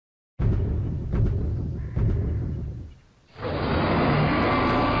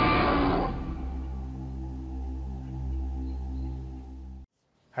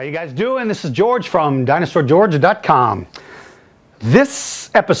How you guys doing? This is George from DinosaurGeorge.com.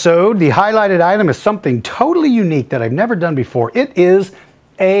 This episode, the highlighted item is something totally unique that I've never done before. It is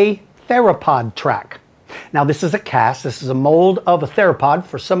a theropod track. Now this is a cast, this is a mold of a theropod.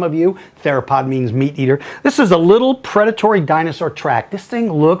 For some of you, theropod means meat eater. This is a little predatory dinosaur track. This thing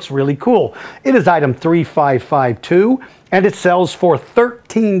looks really cool. It is item 3552 and it sells for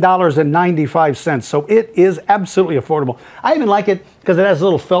 $13.95. So it is absolutely affordable. I even like it because it has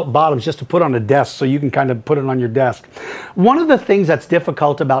little felt bottoms just to put on a desk so you can kind of put it on your desk. One of the things that's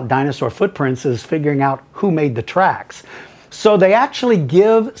difficult about dinosaur footprints is figuring out who made the tracks. So they actually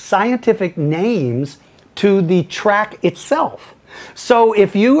give scientific names to the track itself. So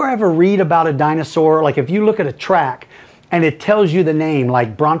if you ever read about a dinosaur, like if you look at a track and it tells you the name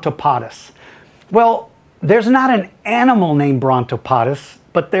like Brontopodus, well, there's not an animal named Brontopodus,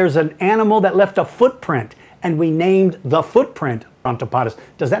 but there's an animal that left a footprint and we named the footprint Brontopodus.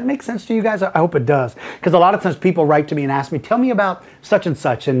 Does that make sense to you guys? I hope it does. Because a lot of times people write to me and ask me, tell me about such and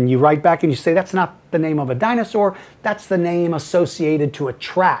such. And you write back and you say, that's not the name of a dinosaur. That's the name associated to a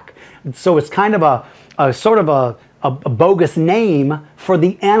track. So it's kind of a sort of a bogus name for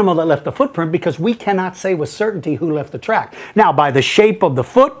the animal that left the footprint because we cannot say with certainty who left the track. Now, by the shape of the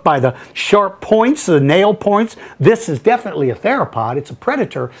foot, by the sharp points, the nail points, this is definitely a theropod. It's a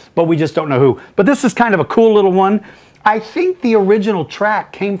predator, but we just don't know who. But this is kind of a cool little one. I think the original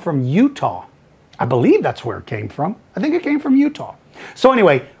track came from Utah. I believe that's where it came from. I think it came from Utah. So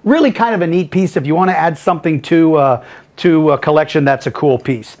anyway, really kind of a neat piece. If you want to add something to a collection, that's a cool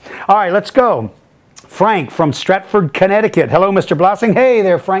piece. All right, let's go. Frank from Stratford, Connecticut. Hello, Mr. Blossing. Hey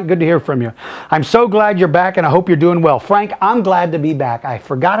there, Frank. Good to hear from you. I'm so glad you're back, and I hope you're doing well. Frank, I'm glad to be back. I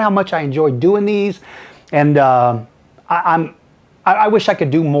forgot how much I enjoyed doing these, and I wish I could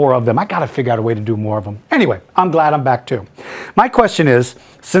do more of them. I got to figure out a way to do more of them. Anyway, I'm glad I'm back too. My question is,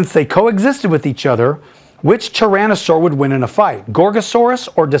 since they coexisted with each other, which tyrannosaur would win in a fight, Gorgosaurus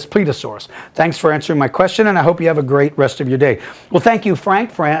or Daspletosaurus? Thanks for answering my question, and I hope you have a great rest of your day. Well, thank you, Frank,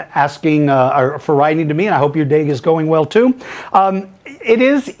 for asking, or for writing to me, and I hope your day is going well too. It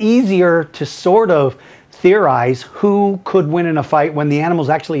is easier to sort of theorize who could win in a fight when the animals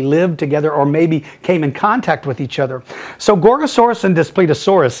actually lived together or maybe came in contact with each other. So Gorgosaurus and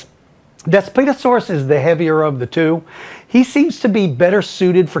Daspletosaurus. Daspletosaurus is the heavier of the two. He seems to be better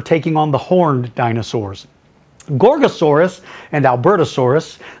suited for taking on the horned dinosaurs. Gorgosaurus and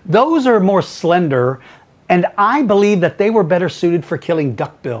Albertosaurus, those are more slender, and I believe that they were better suited for killing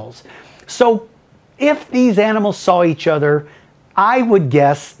duckbills. So if these animals saw each other, I would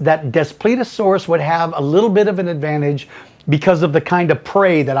guess that Daspletosaurus would have a little bit of an advantage because of the kind of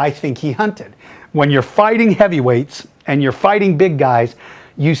prey that I think he hunted. When you're fighting heavyweights and you're fighting big guys,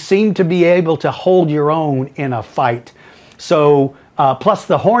 you seem to be able to hold your own in a fight. So, plus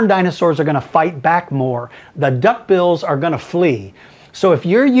the horned dinosaurs are going to fight back more. The duckbills are going to flee. So if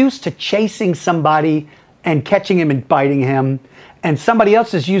you're used to chasing somebody and catching him and biting him, and somebody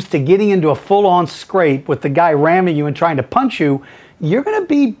else is used to getting into a full-on scrape with the guy ramming you and trying to punch you, you're going to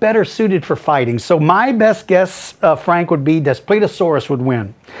be better suited for fighting. So my best guess, Frank, would be Daspletosaurus would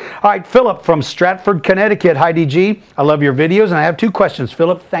win. All right, Phillip from Stratford, Connecticut. Hi, DG. I love your videos, and I have two questions.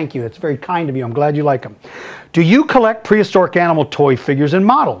 Phillip, thank you. It's very kind of you. I'm glad you like them. Do you collect prehistoric animal toy figures and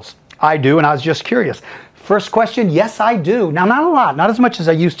models? I do, and I was just curious. First question, yes, I do. Now, not a lot, not as much as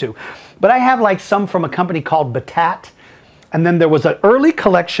I used to, but I have like some from a company called Batat, and then there was an early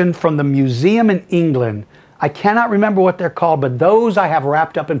collection from the museum in England. I cannot remember what they're called, but those I have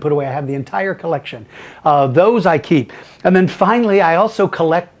wrapped up and put away. I have the entire collection. Those I keep. And then finally, I also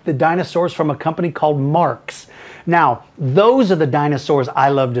collect the dinosaurs from a company called Marx. Now, those are the dinosaurs I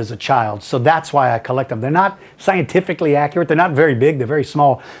loved as a child, so that's why I collect them. They're not scientifically accurate. They're not very big. They're very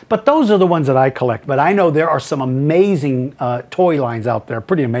small. But those are the ones that I collect. But I know there are some amazing toy lines out there,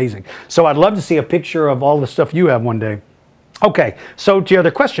 pretty amazing. So I'd love to see a picture of all the stuff you have one day. Okay, so to your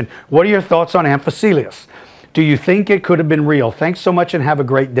other question, what are your thoughts on Amphiceolias? Do you think it could have been real? Thanks so much and have a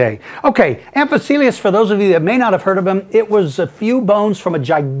great day. Okay, Amphiceolias, for those of you that may not have heard of him, it was a few bones from a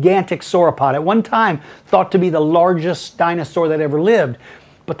gigantic sauropod. At one time, thought to be the largest dinosaur that ever lived,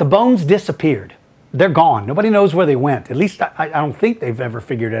 but the bones disappeared. They're gone. Nobody knows where they went. At least I don't think they've ever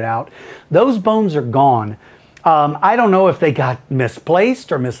figured it out. Those bones are gone. I don't know if they got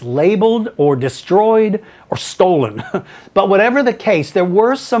misplaced or mislabeled or destroyed or stolen. But whatever the case, there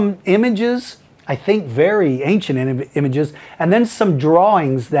were some images, I think very ancient images, and then some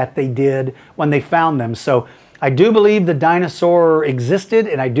drawings that they did when they found them. So I do believe the dinosaur existed,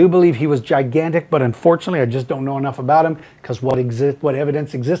 and I do believe he was gigantic, but unfortunately I just don't know enough about him because what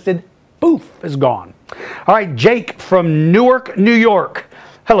evidence existed, poof, is gone. All right, Jake from Newark, New York.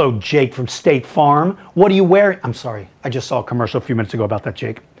 Hello, Jake from State Farm. What are you wearing? I'm sorry, I just saw a commercial a few minutes ago about that,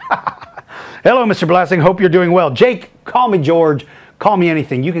 Jake. Hello, Mr. Blasting. Hope you're doing well. Jake, call me George. Call me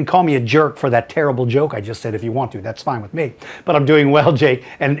anything. You can call me a jerk for that terrible joke I just said if you want to. That's fine with me. But I'm doing well, Jake,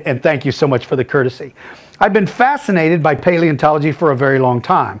 and thank you so much for the courtesy. I've been fascinated by paleontology for a very long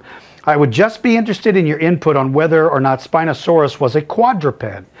time. I would just be interested in your input on whether or not Spinosaurus was a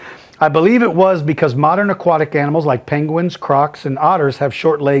quadruped. I believe it was because modern aquatic animals like penguins, crocs, and otters have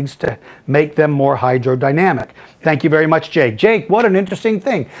short legs to make them more hydrodynamic. Thank you very much, Jake. Jake, what an interesting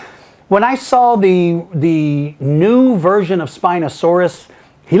thing. When I saw the new version of Spinosaurus,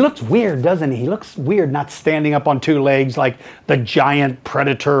 he looks weird, doesn't he? He looks weird not standing up on two legs like the giant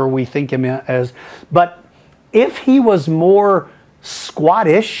predator we think him as. But if he was more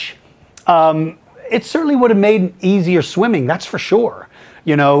squattish, it certainly would have made easier swimming, that's for sure.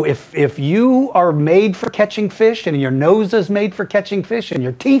 You know, if you are made for catching fish and your nose is made for catching fish and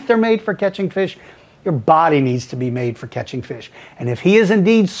your teeth are made for catching fish, your body needs to be made for catching fish. And if he is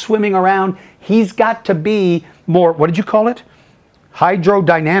indeed swimming around, he's got to be more, what did you call it?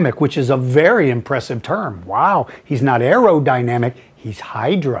 Hydrodynamic, which is a very impressive term. Wow, he's not aerodynamic, he's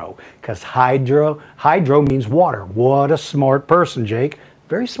hydro, because hydro means water. What a smart person, Jake.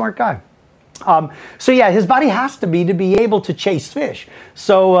 Very smart guy. So yeah, his body has to be able to chase fish.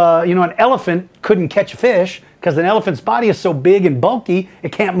 So, you know, an elephant couldn't catch a fish because an elephant's body is so big and bulky,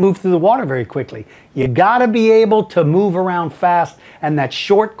 it can't move through the water very quickly. You gotta be able to move around fast, and that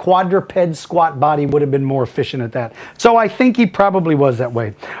short quadruped squat body would have been more efficient at that. So I think he probably was that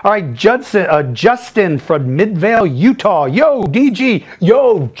way. All right, Justin from Midvale, Utah. Yo, DG.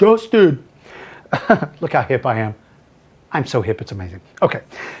 Yo, Justin. Look how hip I am. I'm so hip, it's amazing. Okay,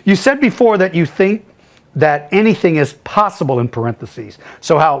 you said before that you think that anything is possible in parentheses.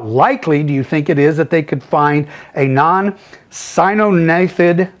 So how likely do you think it is that they could find a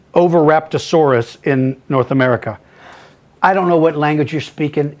non-cynognathed Oviraptorosaurus in North America? I don't know what language you're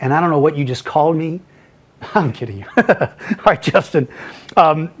speaking, and I don't know what you just called me. I'm kidding you. All right, Justin.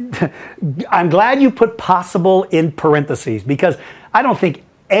 I'm glad you put possible in parentheses, because I don't think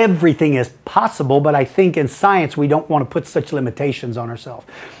everything is possible, but I think in science we don't want to put such limitations on ourselves.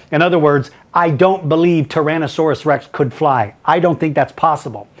 In other words, I don't believe Tyrannosaurus Rex could fly. I don't think that's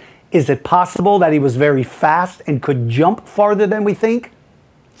possible. Is it possible that he was very fast and could jump farther than we think?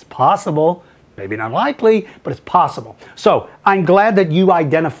 It's possible. Maybe not likely, but it's possible. So I'm glad that you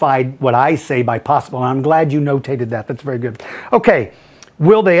identified what I say by possible, and I'm glad you notated that. That's very good. Okay,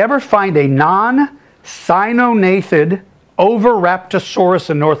 will they ever find a non-cynognathed Oviraptorosaurus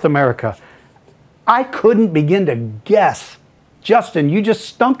in North America? I couldn't begin to guess. Justin, you just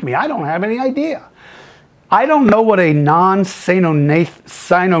stumped me. I don't have any idea. I don't know what a non-cynognathed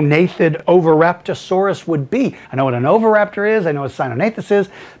Oviraptorosaurus would be. I know what an Oviraptor is. I know what Cynognathes is,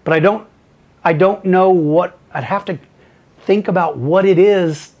 but I don't know what, I'd have to think about what it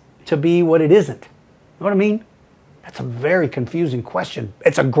is to be what it isn't. You know what I mean? That's a very confusing question.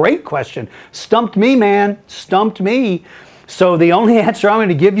 It's a great question. Stumped me, man. Stumped me. So the only answer I'm going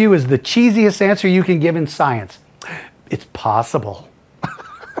to give you is the cheesiest answer you can give in science. It's possible.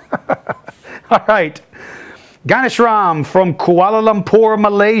 All right. Ganeshram from Kuala Lumpur,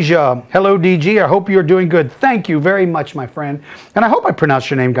 Malaysia. Hello, DG. I hope you're doing good. Thank you very much, my friend. And I hope I pronounced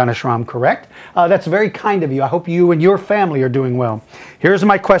your name, Ganeshram, correct? That's very kind of you. I hope you and your family are doing well. Here's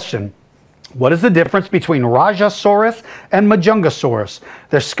my question. What is the difference between Rajasaurus and Majungasaurus?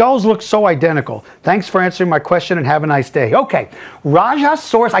 Their skulls look so identical. Thanks for answering my question and have a nice day. Okay,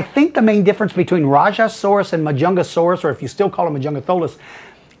 Rajasaurus, I think the main difference between Rajasaurus and Majungasaurus, or if you still call him Majungatholus,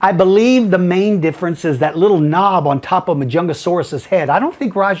 I believe the main difference is that little knob on top of Majungasaurus's head. I don't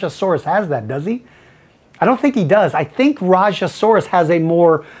think Rajasaurus has that, does he? I don't think he does. I think Rajasaurus has a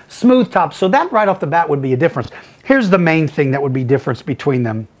more smooth top, so that right off the bat would be a difference. Here's the main thing that would be difference between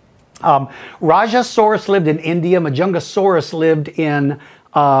them. Rajasaurus lived in India. Majungasaurus lived in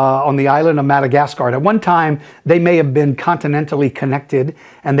on the island of Madagascar. At one time, they may have been continentally connected,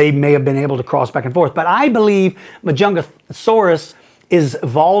 and they may have been able to cross back and forth. But I believe Majungasaurus is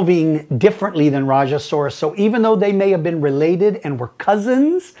evolving differently than Rajasaurus. So even though they may have been related and were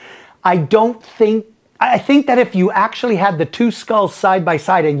cousins, I think that if you actually had the two skulls side by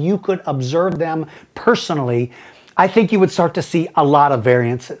side and you could observe them personally, I think you would start to see a lot of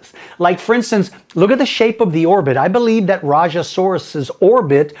variances. Like, for instance, look at the shape of the orbit. I believe that Rajasaurus's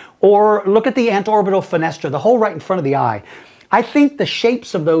orbit, or look at the antorbital fenestra, the hole right in front of the eye. I think the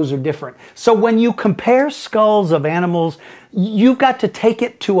shapes of those are different. So when you compare skulls of animals, you've got to take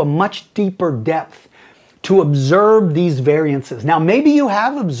it to a much deeper depth to observe these variances. Now, maybe you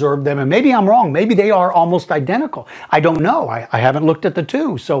have observed them, and maybe I'm wrong. Maybe they are almost identical. I don't know. I haven't looked at the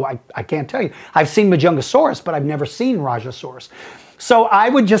two, so I can't tell you. I've seen Majungasaurus, but I've never seen Rajasaurus. So I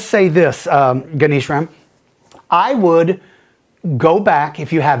would just say this, Ganeshram. I would go back,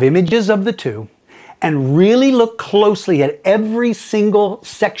 if you have images of the two, and really look closely at every single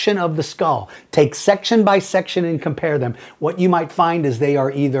section of the skull. Take section by section and compare them. What you might find is they are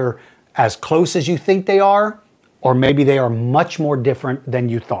either as close as you think they are, or maybe they are much more different than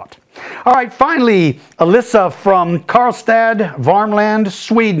you thought. All right, finally, Alyssa from Karlstad, Värmland,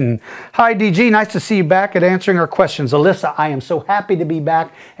 Sweden. Hi, DG. Nice to see you back and answering our questions. Alyssa, I am so happy to be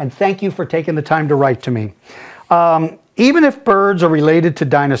back, and thank you for taking the time to write to me. Even if birds are related to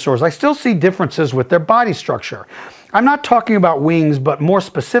dinosaurs, I still see differences with their body structure. I'm not talking about wings, but more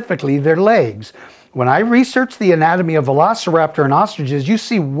specifically, their legs. When I researched the anatomy of Velociraptor and ostriches, you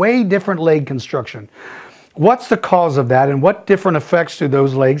see way different leg construction. What's the cause of that, and what different effects do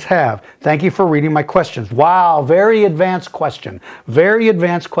those legs have? Thank you for reading my questions. Wow, very advanced question. Very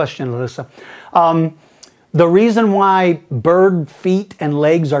advanced question, Alyssa. The reason why bird feet and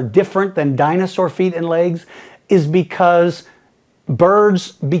legs are different than dinosaur feet and legs is because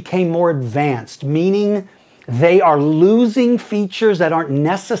birds became more advanced, meaning they are losing features that aren't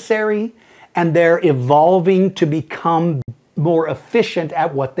necessary, and they're evolving to become more efficient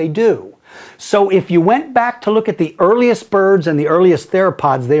at what they do. So if you went back to look at the earliest birds and the earliest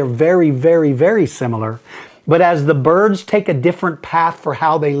theropods, they are very, very, very similar. But as the birds take a different path for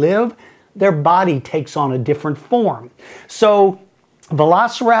how they live, their body takes on a different form. So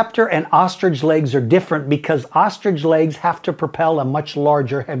Velociraptor and ostrich legs are different because ostrich legs have to propel a much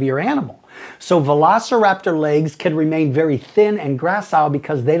larger, heavier animal. So Velociraptor legs can remain very thin and gracile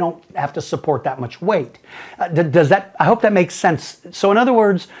because they don't have to support that much weight. I hope that makes sense. So in other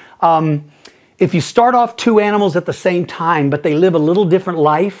words, if you start off two animals at the same time, but they live a little different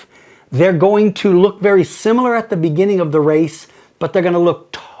life, they're going to look very similar at the beginning of the race, but they're going to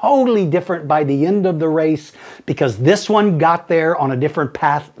look totally different by the end of the race because this one got there on a different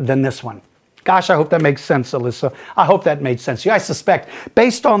path than this one. Gosh, I hope that makes sense, Alyssa. I hope that made sense to you. I suspect,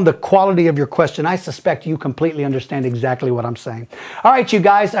 based on the quality of your question, I suspect you completely understand exactly what I'm saying. All right, you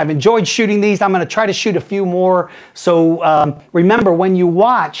guys, I've enjoyed shooting these. I'm going to try to shoot a few more. So remember, when you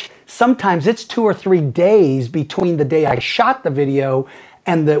watch, sometimes it's 2 or 3 days between the day I shot the video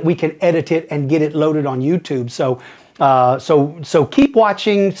and that we can edit it and get it loaded on YouTube. So keep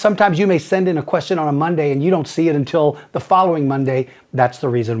watching. Sometimes you may send in a question on a Monday and you don't see it until the following Monday. That's the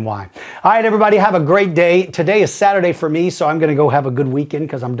reason why. All right, everybody, have a great day. Today is Saturday for me, so I'm going to go have a good weekend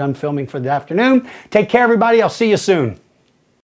because I'm done filming for the afternoon. Take care, everybody. I'll see you soon.